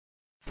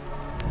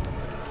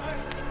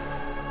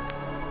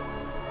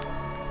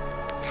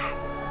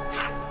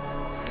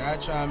I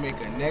try to make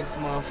a next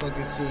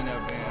motherfucking scene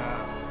up in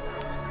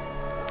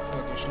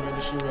fucking Shredder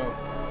She Wrote.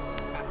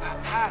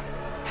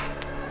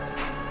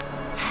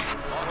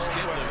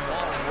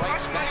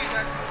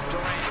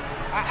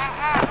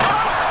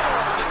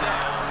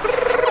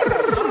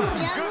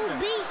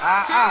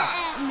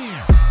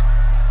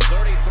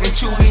 And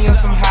Chewy on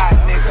some hot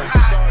nigga.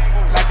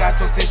 Like I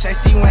told Tish, I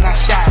see when I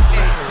shot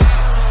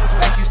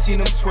niggas. Like you seen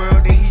him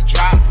twirl, then he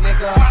drop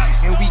nigga.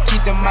 And we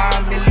keep the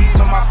mind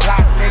millies on my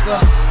block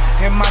nigga.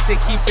 And Monte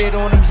keep it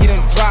on him, he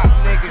done drop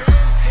niggas.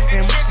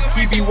 And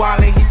he be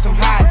wildin', he some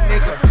hot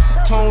nigga.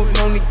 Tones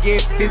known to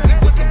get busy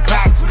with the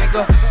Glocks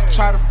nigga.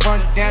 Try to run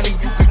down and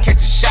you could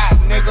catch a shot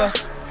nigga.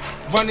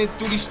 Running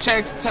through these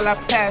checks till I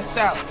pass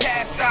out.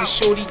 And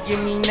shorty give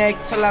me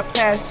neck till I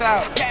pass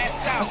out.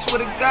 I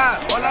swear to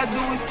God, all I do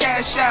is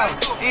cash out.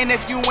 And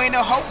if you ain't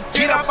a hoe,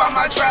 get up on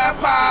my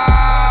trap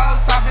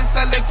house. I've been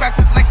selling cracks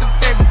since like the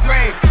 5th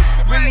grade.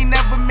 Really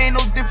never made no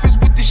difference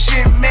with the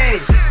shit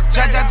made.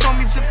 Jaja told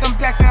me flip them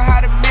packs and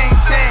how to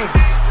maintain.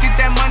 Get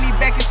that money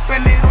back and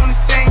spend it on the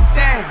same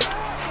thing.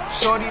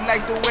 Shorty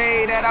like the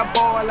way that I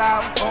ball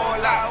out.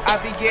 I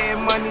be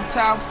getting money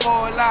till I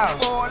fall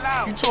out.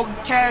 You talking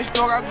cash,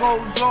 dog, I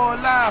go all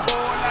out.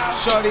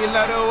 Shorty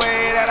love the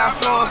way that I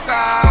floss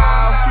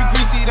out. Free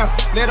greasy them,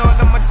 let all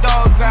of my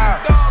dogs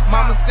out.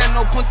 Mama send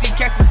no pussy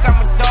cats inside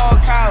my dog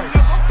house.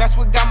 That's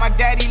what got my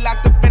daddy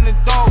locked up in the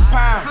dog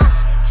pound.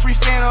 Free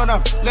fan on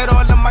them, let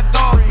all of my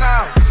dogs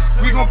out.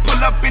 We gon'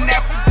 pull up in that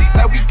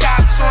like we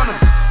cops on them.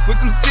 With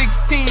them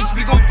 16s,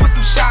 we gon' put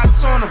some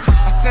shots on them.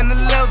 I send a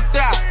little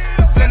dot,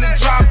 I send a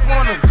drop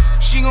on them.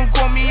 She gon'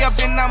 call me up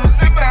and I'ma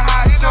stick the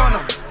highs on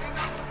them.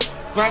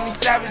 Grammy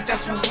Savage,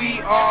 that's what we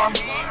are.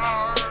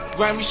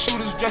 Grammy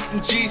shooters dressed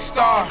in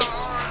G-Star.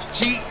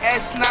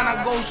 GS9,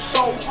 I go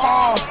so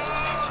hard.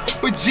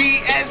 But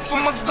GS for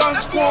my gun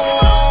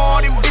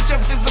squad. And bitch,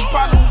 if there's a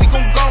problem, we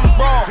gon' gun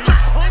brawl.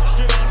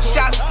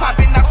 Shots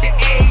popping out the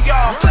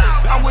AR.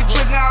 I'm with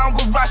Trigger, I'm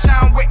with Rasha,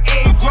 I'm with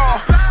A-Raw.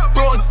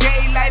 Broad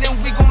daylight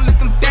and we gon' let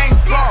them things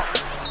blow.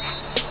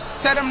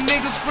 Tell them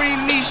niggas free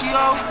Mishi,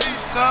 yo.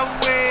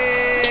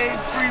 Subway,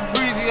 free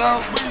Breezy,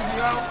 yo.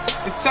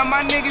 And tell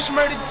my niggas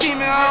murder team,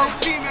 yo.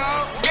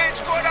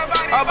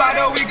 About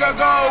a week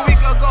ago.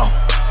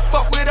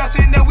 Fuck with us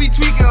and then we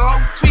tweaking,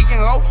 ho.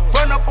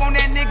 Run up on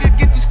that nigga,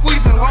 get the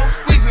squeezing,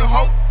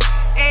 ho.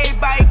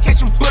 Everybody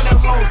catching bullet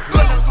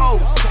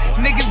holes.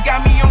 Niggas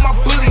got me on my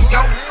bully,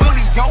 yo.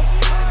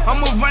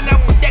 I'ma run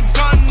out with that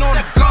gun on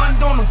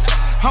him.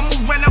 I'ma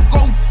run out,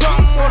 go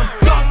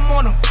dumb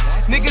on him.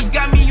 Niggas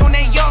got me on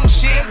that young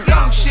shit.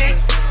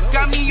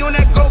 Got me on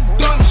that go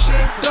dumb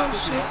shit.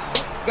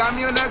 Got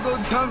me on that go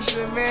dumb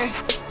shit, man.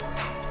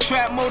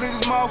 Trap mode in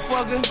this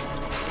motherfucker.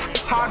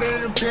 Hotter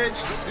than a bitch.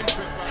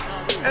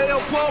 Hey, yo,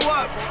 pull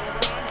up.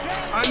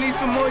 I need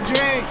some more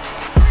drink.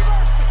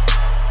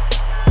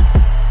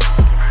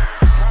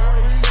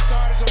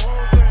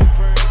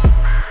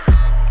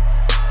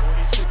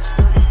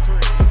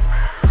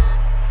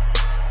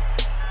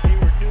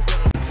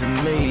 It's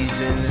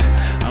amazing,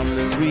 I'm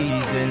the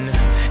reason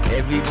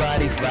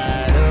everybody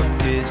fired up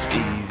this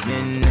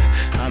evening.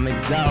 I'm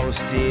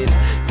exhausted,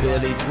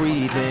 barely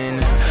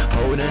breathing,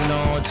 holding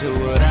on to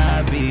what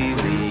I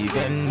believe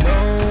in.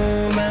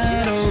 No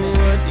matter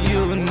what,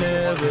 you'll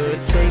never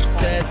take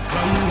that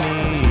from me.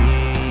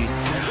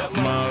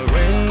 My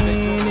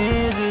reign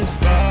is as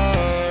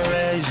far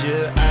as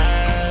your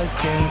eyes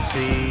can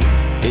see.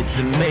 It's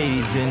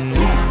amazing,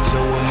 so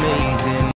amazing.